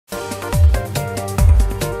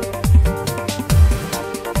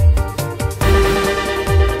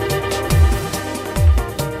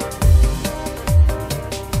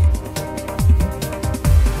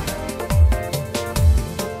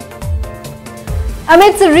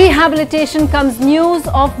Amidst the rehabilitation comes news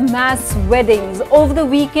of mass weddings. Over the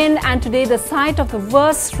weekend and today, the site of the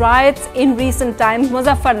worst riots in recent times,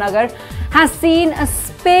 Muzaffarnagar, has seen a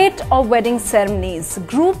spate of wedding ceremonies,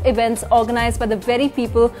 group events organized by the very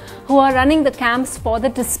people who are running the camps for the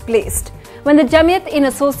displaced. When the Jamiat, in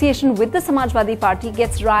association with the Samajwadi Party,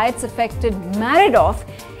 gets riots affected married off,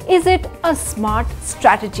 is it a smart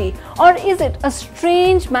strategy or is it a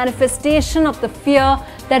strange manifestation of the fear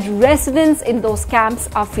that residents in those camps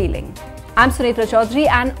are feeling? I'm Sunitra Chaudhary,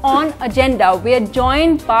 and on Agenda we are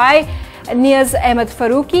joined by Niaz Ahmed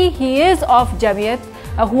Faruqi. He is of Jamiat,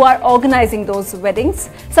 who are organizing those weddings.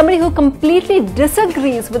 Somebody who completely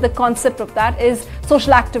disagrees with the concept of that is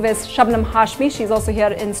social activist Shabnam Hashmi. She's also here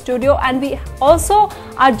in studio. And we also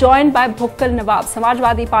are joined by Bhukkal Nawab,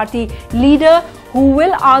 Samajwadi Party leader, who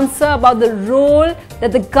will answer about the role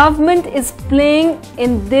that the government is playing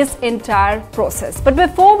in this entire process. But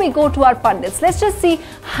before we go to our pundits, let's just see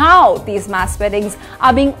how these mass weddings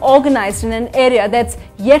are being organized in an area that's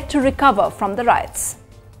yet to recover from the riots.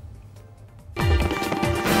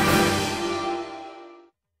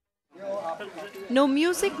 No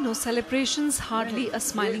music, no celebrations, hardly a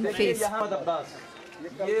smiling face.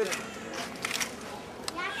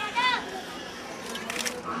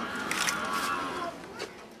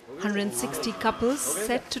 160 couples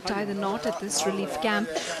set to tie the knot at this relief camp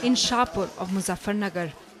in Shahpur of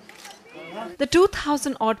Muzaffarnagar. The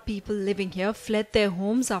 2,000-odd people living here fled their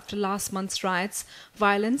homes after last month's riots,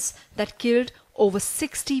 violence that killed over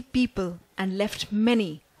 60 people and left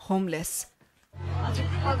many homeless.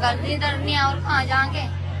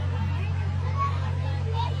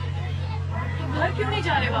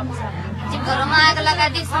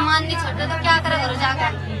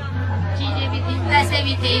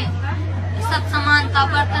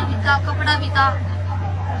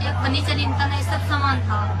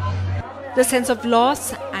 The sense of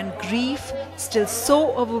loss and grief still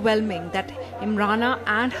so overwhelming that Imrana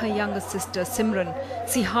and her younger sister Simran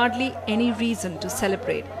see hardly any reason to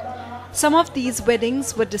celebrate. Some of these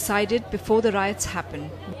weddings were decided before the riots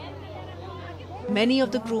happened. Many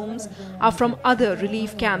of the grooms are from other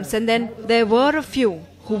relief camps, and then there were a few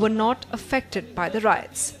who were not affected by the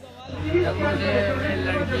riots.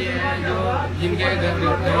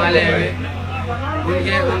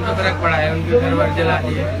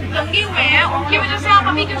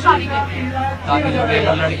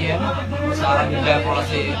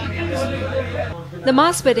 The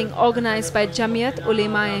mass wedding organized by Jamiat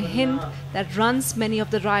Ulema-e-Hind that runs many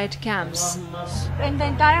of the riot camps. And the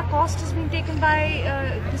entire cost has been taken by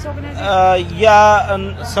this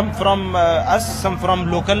organization? Some from us, some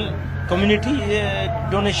from local community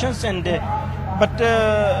donations, and but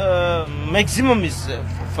maximum is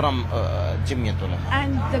from Jamiat Ulema.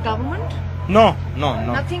 And the government? No.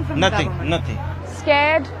 Nothing from the government? Nothing.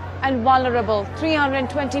 Scared and vulnerable,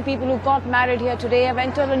 320 people who got married here today have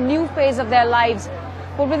entered a new phase of their lives,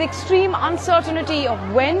 but with extreme uncertainty of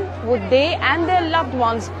when would they and their loved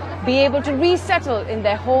ones be able to resettle in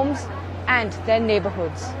their homes and their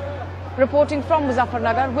neighborhoods. Reporting from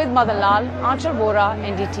Muzaffarnagar with Madanlal, Aanchal Vora,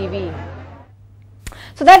 NDTV.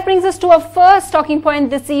 So that brings us to our first talking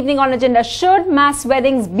point this evening on Agenda. Should mass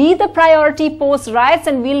weddings be the priority post-riots?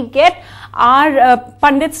 And we'll get our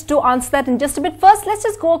pundits to answer that in just a bit. First, let's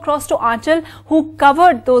just go across to Aanchal, who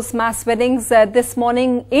covered those mass weddings this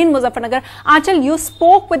morning in Muzaffarnagar. Aanchal, you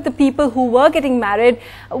spoke with the people who were getting married.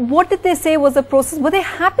 What did they say was the process? Were they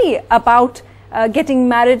happy about getting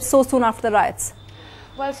married so soon after the riots?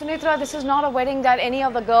 Well, Sunitra, this is not a wedding that any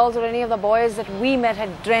of the girls or any of the boys that we met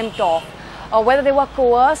had dreamt of. Whether they were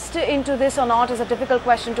coerced into this or not is a difficult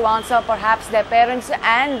question to answer. Perhaps their parents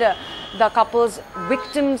and the couples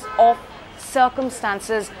victims of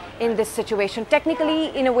circumstances in this situation. Technically,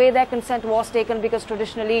 in a way, their consent was taken because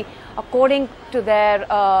traditionally, according to their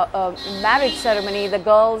marriage ceremony, the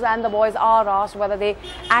girls and the boys are asked whether they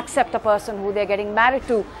accept a person who they're getting married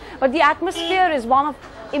to. But the atmosphere is one of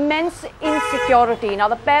immense insecurity. Now,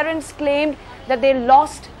 the parents claimed that they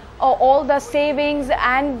lost all the savings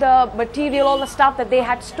and the material, all the stuff that they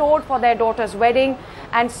had stored for their daughter's wedding.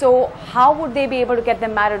 And so how would they be able to get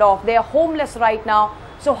them married off? They are homeless right now.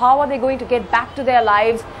 So how are they going to get back to their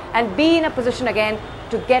lives and be in a position again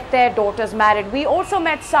to get their daughters married? We also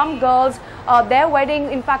met some girls. Their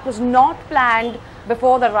wedding, in fact, was not planned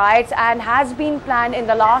before the riots and has been planned in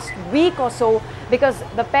the last week or so because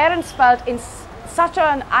the parents felt in such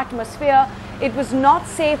an atmosphere it was not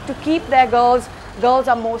safe to keep their girls. Girls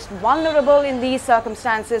are most vulnerable in these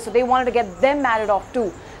circumstances, so they wanted to get them married off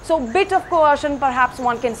too. So bit of coercion, perhaps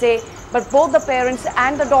one can say, but both the parents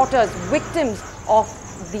and the daughters victims of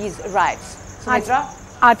these riots. Sumitra?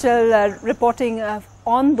 Achal reporting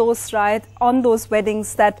on those riots, on those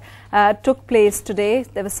weddings that took place today.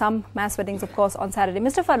 There were some mass weddings, of course, on Saturday.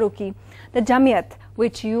 Mr. Farooqi, the Jamiat,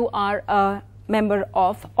 which you are a member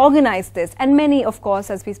of, organized this, and many, of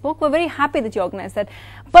course, as we spoke, were very happy that you organized that.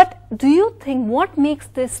 But do you think what makes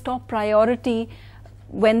this top priority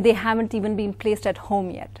when they haven't even been placed at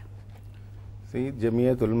home yet? See,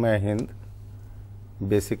 Jamiat Ulama Hind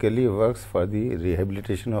basically works for the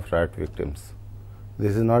rehabilitation of riot victims.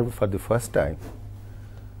 This is not for the first time.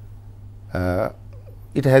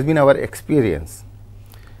 It has been our experience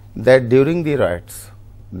that during the riots,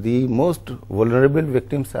 the most vulnerable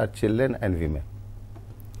victims are children and women.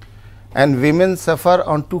 And women suffer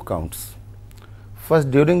on two counts. First,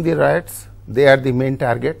 during the riots, they are the main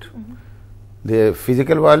target, the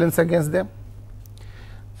physical violence against them.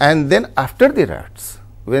 And then after the riots,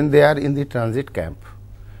 when they are in the transit camp,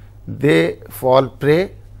 they fall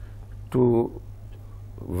prey to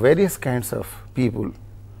various kinds of people.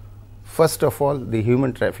 First of all, the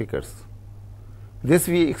human traffickers. This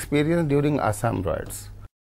we experienced during Assam riots.